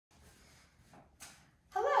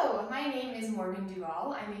is Morgan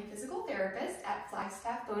Duval. I'm a physical therapist at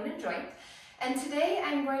Flagstaff Bone and Joint, and today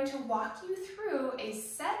I'm going to walk you through a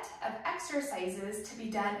set of exercises to be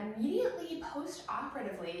done immediately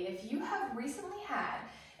post-operatively if you have recently had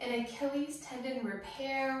an Achilles tendon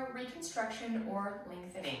repair, reconstruction, or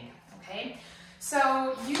lengthening, okay?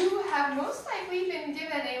 So you have most likely been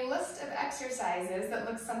given a list of exercises that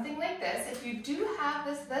looks something like this. If you do have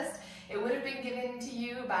this list, it would have been given to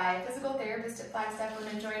you by a physical therapist at Flagstaff Bone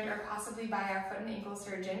and Joint or possibly by our foot and ankle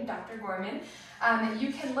surgeon, Dr. Gorman.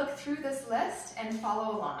 You can look through this list and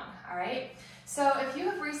follow along, all right? So if you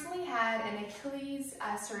have recently had an Achilles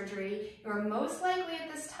surgery, you're most likely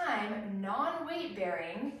at this time non-weight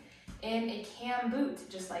bearing in a cam boot,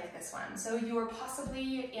 just like this one. So you are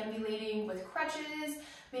possibly ambulating with crutches,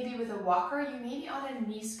 maybe with a walker, you may be on a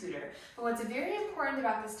knee scooter. But what's very important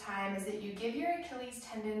about this time is that you give your Achilles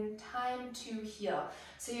tendon time to heal.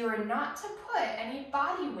 So you are not to put any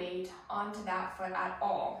body weight onto that foot at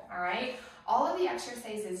all right? All of the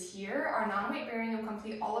exercises here are non-weight bearing. You'll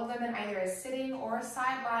complete all of them in either a sitting or a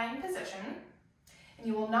side lying position. And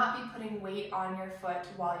you will not be putting weight on your foot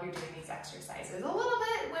while you're doing these exercises. A little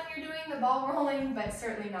bit when you're doing the ball rolling, but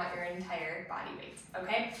certainly not your entire body weight,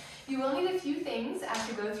 okay? You will need a few things as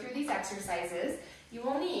you go through these exercises. You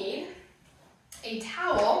will need a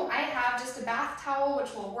towel. I have just a bath towel,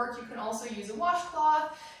 which will work. You can also use a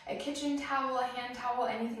washcloth, a kitchen towel, a hand towel,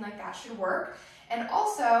 anything like that should work. And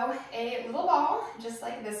also a little ball, just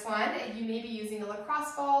like this one. You may be using a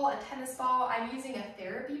lacrosse ball, a tennis ball. I'm using a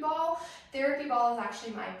therapy ball. Therapy ball is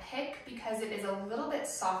actually my pick because it is a little bit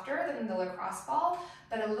softer than the lacrosse ball,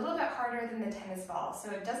 but a little bit harder than the tennis ball.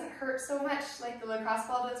 So it doesn't hurt so much like the lacrosse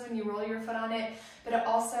ball does when you roll your foot on it, but it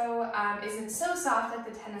also isn't so soft like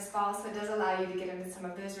the tennis ball, so it does allow you to get into some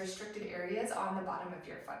of those restricted areas on the bottom of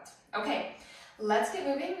your foot. Okay. Let's get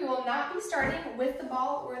moving. We will not be starting with the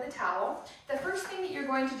ball or the towel. The first thing that you're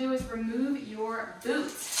going to do is remove your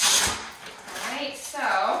boots. All right, so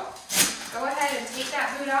go ahead and take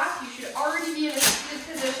that boot off. You should already be in a seated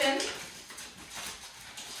position.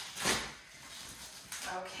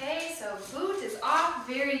 Okay, so boot is off.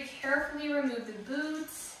 Very carefully remove the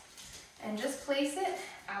boots and just place it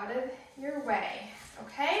out of your way,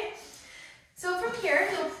 okay? So from here,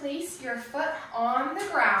 you'll place your foot on the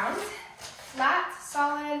ground. Flat,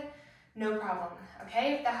 solid, no problem,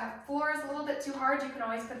 okay? If the floor is a little bit too hard, you can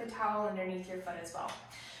always put the towel underneath your foot as well.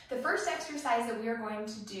 The first exercise that we are going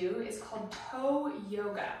to do is called toe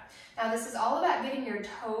yoga. Now this is all about getting your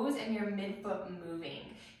toes and your midfoot moving.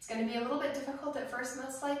 It's going to be a little bit difficult at first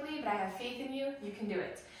most likely, but I have faith in you, you can do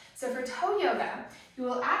it. So for toe yoga, you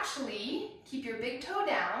will actually keep your big toe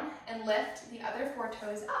down and lift the other 4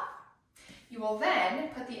 toes up. You will then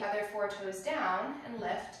put the other 4 toes down and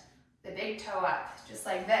lift the big toe up, just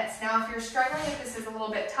like this. Now, if you're struggling, if this is a little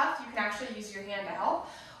bit tough, you can actually use your hand to help.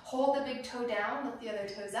 Hold the big toe down, lift the other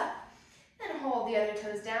toes up, and hold the other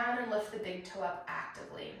toes down and lift the big toe up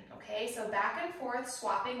actively. Okay, so back and forth,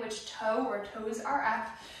 swapping which toe or toes are up.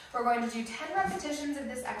 We're going to do 10 repetitions of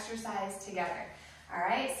this exercise together. All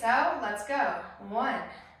right, so let's go. 1,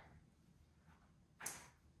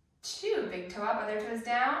 2, big toe up, other toes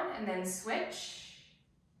down, and then switch.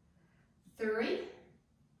 3,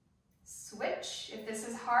 switch. If this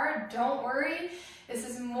is hard, don't worry. This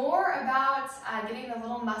is more about getting the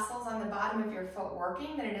little muscles on the bottom of your foot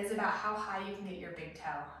working than it is about how high you can get your big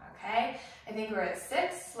toe, okay? I think we're at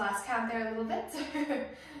 6. Last count there a little bit.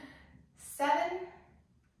 7.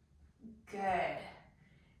 Good.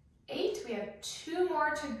 8. We have 2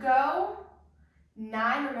 more to go.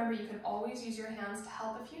 9. Remember, you can always use your hands to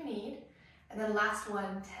help if you need. And then last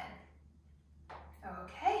one, 10.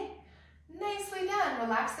 Okay. Nicely done.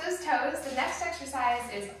 Relax those toes. The next exercise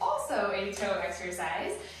is also a toe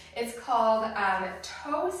exercise. It's called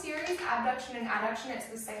toe series, abduction and adduction. It's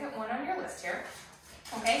the second one on your list here.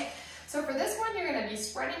 Okay, so for this one, you're going to be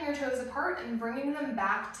spreading your toes apart and bringing them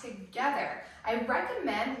back together. I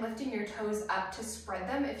recommend lifting your toes up to spread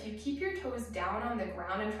them. If you keep your toes down on the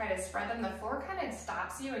ground and try to spread them, the floor kind of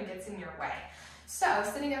stops you and gets in your way. So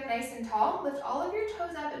sitting up nice and tall, lift all of your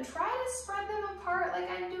toes up and try to spread them apart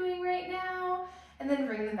like I'm doing right now, and then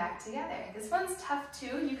bring them back together. This one's tough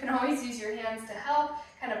too. You can always use your hands to help,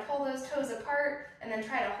 kind of pull those toes apart and then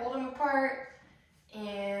try to hold them apart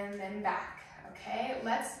and then back. Okay,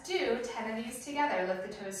 let's do 10 of these together. Lift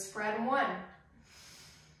the toes, spread 1.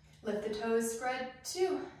 Lift the toes, spread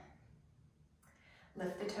 2.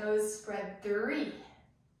 Lift the toes, spread 3.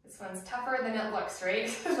 This one's tougher than it looks, right?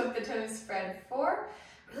 Lift the toes, spread 4.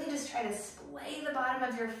 Really just try to splay the bottom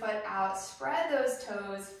of your foot out. Spread those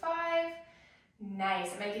toes. 5.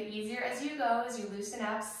 Nice. It might get easier as you go, as you loosen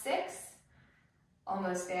up. 6.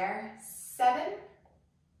 Almost there. 7,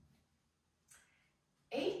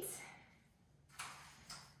 8,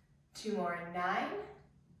 2 more, 9,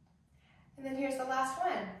 and then here's the last one,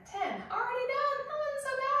 10. Already done, that wasn't so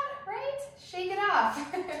bad, right? Shake it off.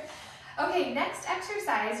 Okay, next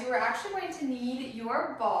exercise, you are actually going to need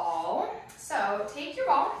your ball. So take your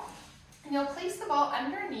ball and you'll place the ball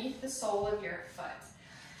underneath the sole of your foot.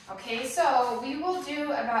 Okay, so we will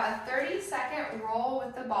do about a 30-second roll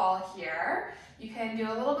with the ball here. You can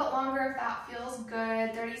do a little bit longer if that feels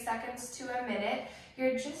good, 30 seconds to a minute.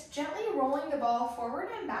 You're just gently rolling the ball forward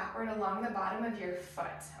and backward along the bottom of your foot,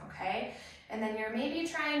 okay? And then you're maybe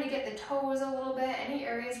trying to get the toes a little bit, any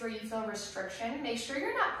areas where you feel restriction. Make sure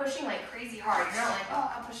you're not pushing like crazy hard. You're not like,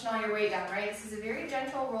 oh, I'm pushing all your weight down, right? This is a very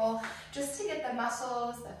gentle roll just to get the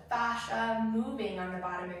muscles, the fascia moving on the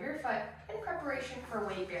bottom of your foot in preparation for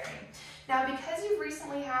weight bearing. Now, because you've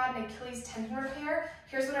recently had an Achilles tendon repair,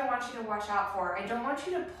 here's what I want you to watch out for. I don't want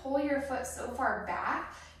you to pull your foot so far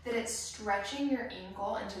back that it's stretching your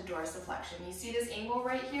ankle into dorsiflexion. You see this angle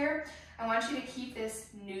right here? I want you to keep this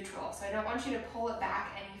neutral. So I don't want you to pull it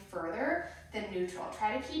back any further than neutral.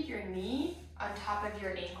 Try to keep your knee on top of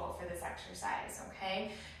your ankle for this exercise,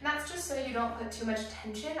 okay? And that's just so you don't put too much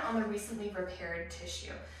tension on the recently repaired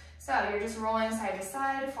tissue. So you're just rolling side to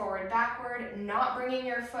side, forward, backward, not bringing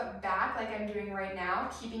your foot back like I'm doing right now,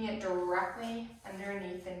 keeping it directly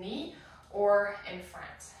underneath the knee or in front,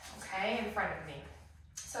 okay? In front of me.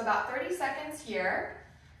 So about 30 seconds here.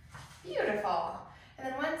 Beautiful. And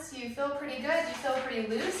then once you feel pretty good, you feel pretty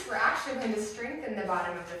loose, we're actually going to strengthen the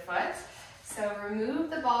bottom of the foot. So remove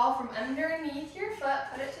the ball from underneath your foot,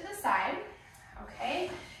 put it to the side, okay?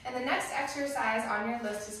 And the next exercise on your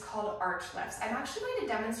list is called arch lifts. I'm actually going to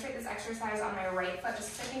demonstrate this exercise on my right foot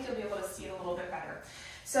just because I think you'll be able to see it a little bit better.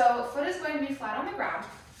 So foot is going to be flat on the ground.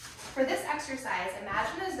 For this exercise,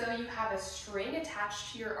 imagine as though you have a string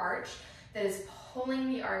attached to your arch that is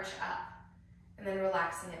pulling the arch up and then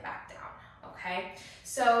relaxing it back down, okay?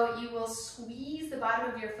 So you will squeeze the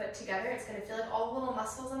bottom of your foot together. It's gonna feel like all the little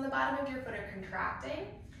muscles on the bottom of your foot are contracting,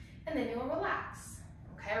 and then you'll relax,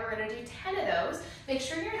 okay? We're gonna do 10 of those. Make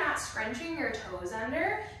sure you're not scrunching your toes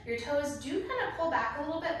under. Your toes do kind of pull back a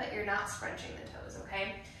little bit, but you're not scrunching the toes,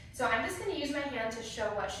 okay? So I'm just gonna use my hand to show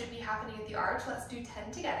what should be happening at the arch. Let's do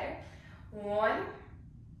 10 together. 1,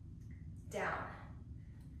 down,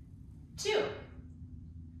 2,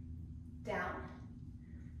 down,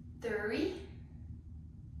 3,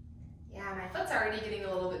 yeah, my foot's already getting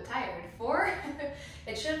a little bit tired. 4,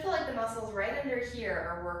 it should feel like the muscles right under here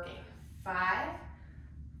are working. 5,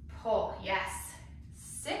 pull, yes.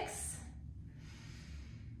 6,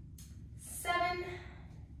 7,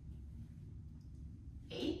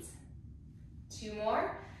 8, 2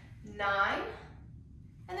 more, 9,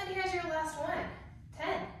 and then here's your last one, 10.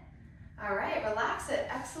 All right, relax it,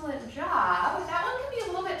 excellent job. That one can be a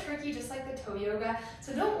little bit tricky, just like the toe yoga,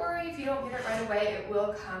 so don't worry if you don't get it right away, it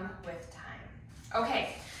will come with time.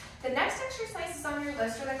 Okay, the next exercises on your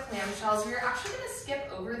list are the clamshells. We're actually gonna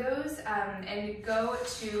skip over those and go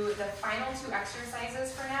to the final 2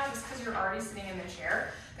 exercises for now, just because you're already sitting in the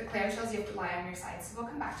chair. The clamshells, you have to lie on your side, so we'll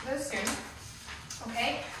come back to those soon.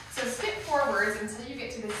 Okay, so skip forwards until you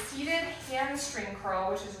get to the seated hamstring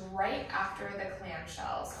curl, which is right after the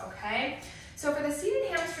clamshells, okay? So for the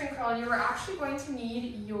seated hamstring curl, you are actually going to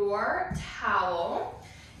need your towel.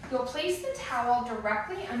 You'll place the towel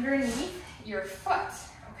directly underneath your foot,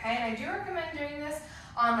 okay? And I do recommend doing this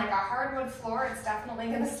on like a hardwood floor. It's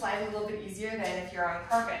definitely gonna slide a little bit easier than if you're on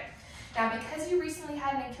carpet. Now, because you recently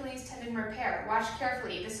had an Achilles tendon repair, watch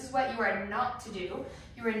carefully. This is what you are not to do.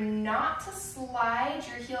 You are not to slide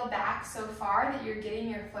your heel back so far that you're getting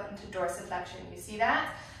your foot into dorsiflexion. You see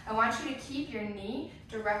that? I want you to keep your knee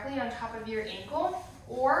directly on top of your ankle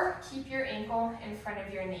or keep your ankle in front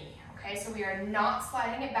of your knee. Okay, so we are not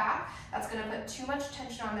sliding it back. That's gonna put too much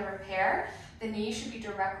tension on the repair. The knee should be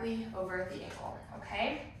directly over the ankle,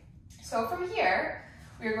 okay? So from here,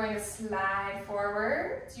 we're going to slide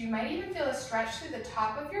forward. You might even feel a stretch through the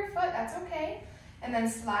top of your foot, that's okay. And then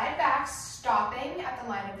slide back, stopping at the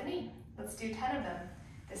line of the knee. Let's do 10 of them.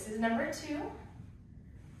 This is number 2.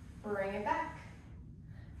 Bring it back.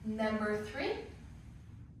 Number 3.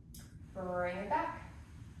 Bring it back.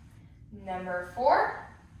 Number 4.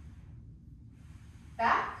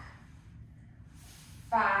 Back.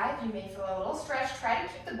 5. You may feel a little stretch. Try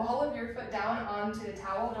to keep the ball of your foot down onto the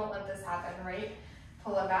towel. Don't let this happen, right?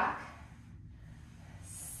 Pull it back.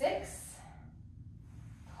 6.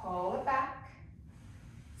 Pull it back.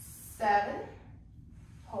 7,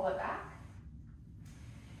 pull it back.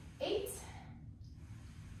 8,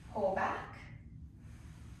 pull back.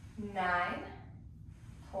 9,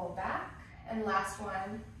 pull back. And last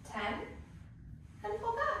one, 10, and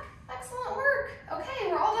pull back. Excellent work. Okay,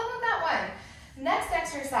 we're all done with that one. Next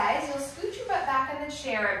exercise, you'll scoot your butt back in the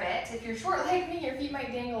chair a bit. If you're short like me, your feet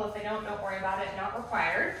might dangle. If they don't worry about it, not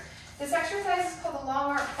required. This exercise is called the long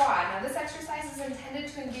arc quad. Now this exercise is intended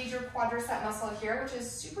to engage your quadricep muscle here, which is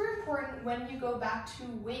super important when you go back to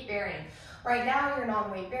weight bearing. Right now you're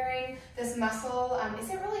non-weight bearing. This muscle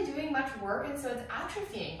isn't really doing much work, and so it's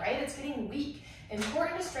atrophying, right? It's getting weak.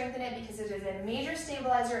 Important to strengthen it because it is a major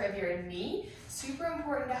stabilizer of your knee. Super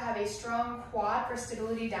important to have a strong quad for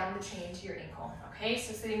stability down the chain to your ankle. Okay,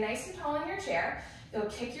 so sitting nice and tall in your chair, you'll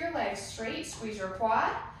kick your legs straight, squeeze your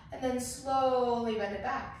quad, and then slowly bend it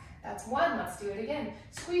back. That's one. Let's do it again.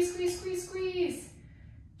 Squeeze, squeeze, squeeze, squeeze.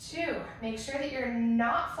 Two, make sure that you're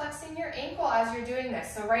not flexing your ankle as you're doing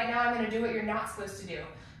this. So right now I'm going to do what you're not supposed to do,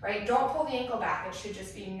 right? Don't pull the ankle back. It should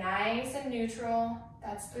just be nice and neutral.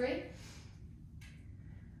 That's three.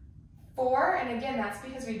 Four, and again, that's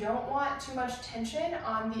because we don't want too much tension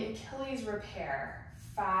on the Achilles repair.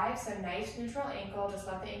 Five, so nice neutral ankle. Just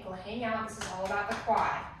let the ankle hang out. This is all about the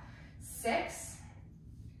quad. Six.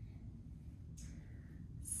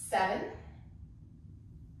 7,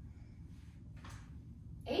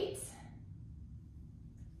 8,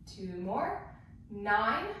 2 more,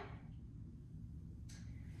 9,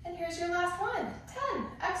 and here's your last one, 10.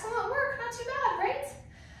 Excellent work, not too bad, right?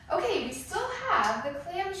 Okay, we still have the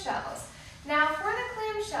clamshells. Now for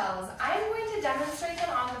the clamshells, I'm going to demonstrate them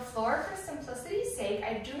on the floor for simplicity's sake.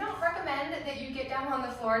 I do not recommend that you get down on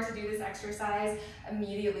the floor to do this exercise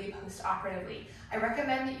immediately post-operatively. I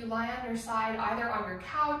recommend that you lie on your side, either on your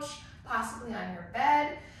couch, possibly on your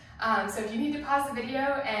bed. So if you need to pause the video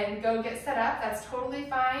and go get set up, that's totally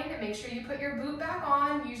fine. Make sure you put your boot back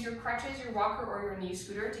on, use your crutches, your walker, or your knee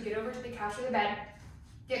scooter to get over to the couch or the bed.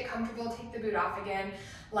 Get comfortable, take the boot off again,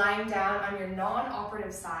 lying down on your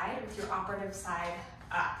non-operative side with your operative side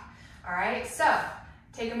up. All right, so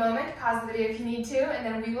take a moment, pause the video if you need to, and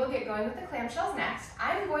then we will get going with the clamshells next.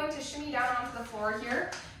 I'm going to shimmy down onto the floor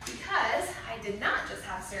here because I did not just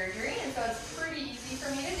have surgery, and so it's pretty easy for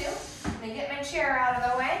me to do. I'm going to get my chair out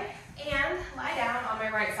of the way and lie down on my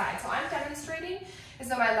right side. So I'm demonstrating as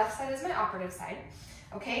though my left side is my operative side.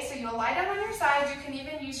 Okay, so you'll lie down on your side. You can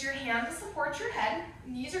even use your hand to support your head.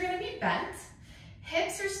 Knees are going to be bent.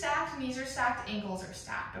 Hips are stacked, knees are stacked, ankles are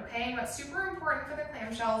stacked, okay? And what's super important for the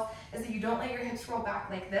clamshells is that you don't let your hips roll back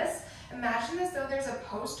like this. Imagine as though there's a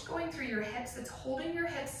post going through your hips that's holding your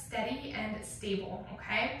hips steady and stable,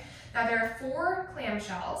 okay? Now there are 4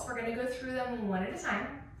 clamshells. We're going to go through them one at a time.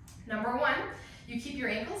 Number 1, you keep your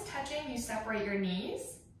ankles touching, you separate your knees,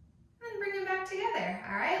 and bring them back together.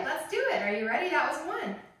 All right, let's do it. Are you ready? That was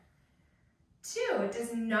 1. 2, it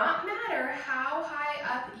does not matter how high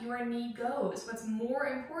up your knee goes. What's more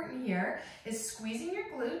important here is squeezing your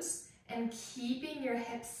glutes and keeping your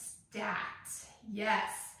hips stacked.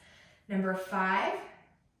 Yes. Number 5.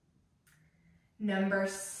 Number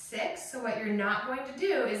 6, so what you're not going to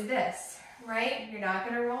do is this, right? You're not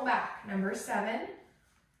going to roll back. Number 7.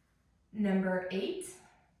 Number 8.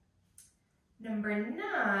 Number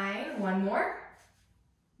 9, one more.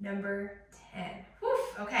 Number 10.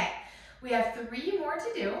 Woof, okay. We have 3 more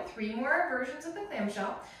to do, 3 more versions of the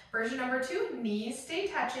clamshell. Version number 2, knees stay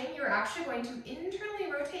touching. You're actually going to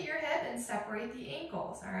internally rotate your hip and separate the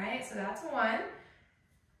ankles, all right? So that's 1.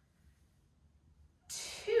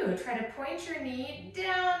 2, try to point your knee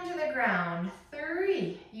down to the ground.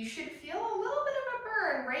 3, you should feel a little bit of a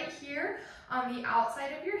burn right here on the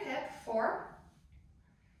outside of your hip. 4,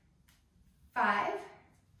 5,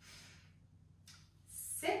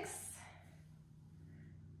 6,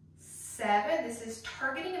 7, this is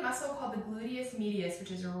targeting a muscle called the gluteus medius,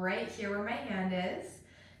 which is right here where my hand is.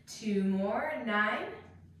 2 more, 9, and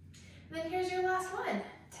then here's your last one,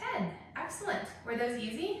 10. Excellent. Were those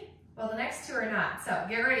easy? Well, the next 2 are not, so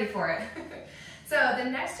get ready for it. So the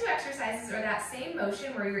next 2 exercises are that same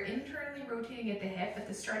motion where you're internally rotating at the hip, but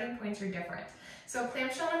the starting points are different. So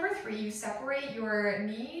clamshell number 3, you separate your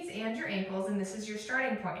knees and your ankles, and this is your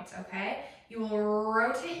starting point, okay? You will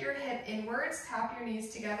rotate your hip inwards, tap your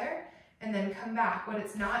knees together, and then come back. What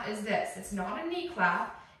it's not is this. It's not a knee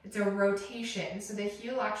clap, it's a rotation. So the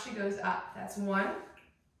heel actually goes up. That's 1,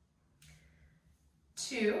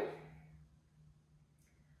 2,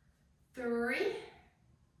 3,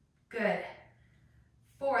 good.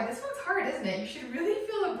 4, this one's hard, isn't it? You should really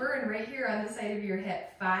feel a burn right here on the side of your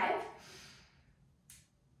hip. 5,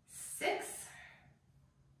 6,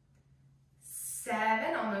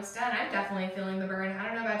 7, almost done. I'm definitely feeling the burn. I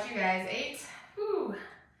don't know about you guys. 8, whew,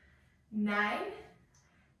 9,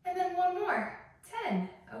 and then 1 more, 10.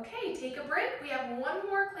 Okay, take a break. We have 1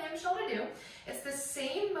 more clamshell to do. It's the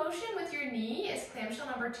same motion with your your knee is clamshell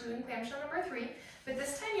number 2 and clamshell number 3, but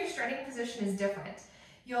this time your strutting position is different.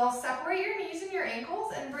 You'll separate your knees and your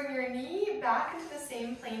ankles and bring your knee back into the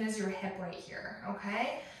same plane as your hip right here,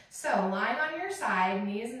 okay? So lying on your side,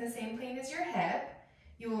 knee is in the same plane as your hip.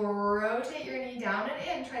 You will rotate your knee down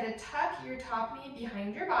and in. Try to tuck your top knee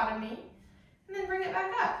behind your bottom knee, and then bring it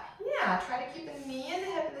back up. Yeah, try to keep the knee and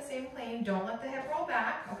the hip in the same plane. Don't let the hip roll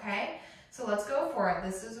back, okay? So let's go for it.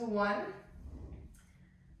 This is 1,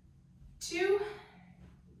 2,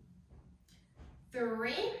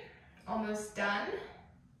 3, almost done.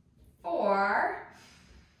 4,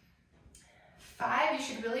 5, you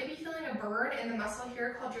should really be feeling a burn in the muscle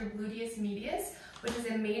here called your gluteus medius, which is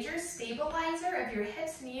a major stabilizer of your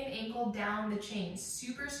hips, knee, and ankle down the chain.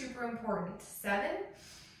 Super, super important. 7,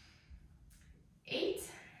 8,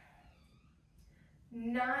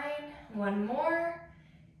 9, one more,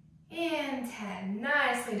 and 10.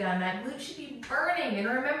 Nicely done. That glute should be burning. And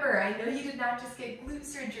remember, I know you did not just get glute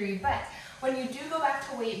surgery, but when you do go back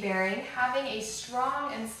to weight bearing, having a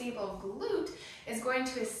strong and stable glute is going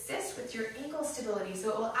to assist with your ankle stability. So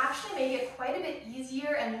it will actually make it quite a bit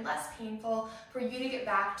easier and less painful for you to get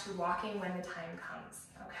back to walking when the time comes,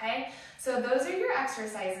 okay? So those are your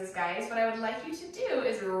exercises, guys. What I would like you to do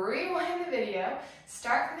is rewind the video,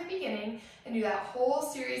 start from the beginning, and do that whole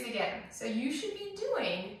series again. So you should be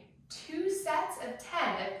doing 2 sets of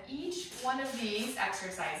 10 of each one of these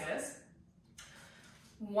exercises,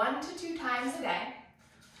 1 to 2 times a day,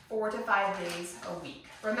 4 to 5 days a week.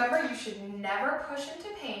 Remember, you should never push into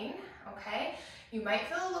pain, okay? You might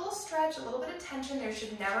feel a little stretch, a little bit of tension. There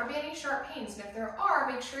should never be any sharp pains. And if there are,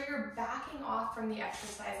 make sure you're backing off from the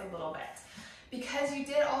exercise a little bit. Because you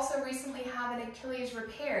did also recently have an Achilles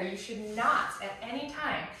repair, you should not at any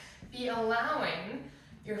time be allowing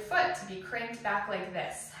your foot to be cranked back like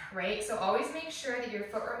this, right? So always make sure that your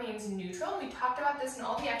foot remains neutral. We talked about this in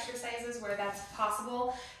all the exercises where that's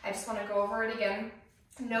possible. I just want to go over it again.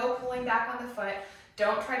 No pulling back on the foot.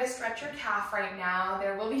 Don't try to stretch your calf right now.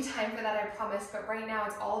 There will be time for that, I promise, but right now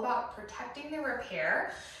it's all about protecting the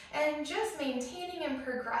repair and just maintaining and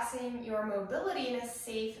progressing your mobility in a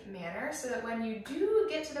safe manner so that when you do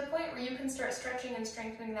get to the point where you can start stretching and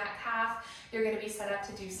strengthening that calf, you're going to be set up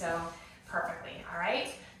to do so perfectly, all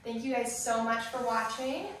right? Thank you guys so much for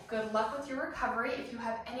watching. Good luck with your recovery. If you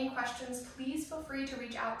have any questions, please feel free to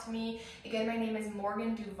reach out to me. Again, my name is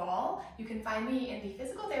Morgan Duvall. You can find me in the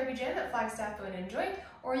physical therapy gym at Flagstaff Bone and Joint,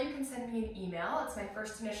 or you can send me an email. It's my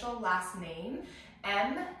first initial last name,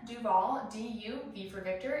 M Duvall, D-U-V for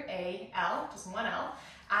Victor, A-L, just one L,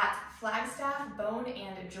 at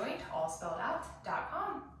flagstaffboneandjoint, all spelled out,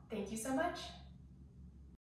 .com. Thank you so much.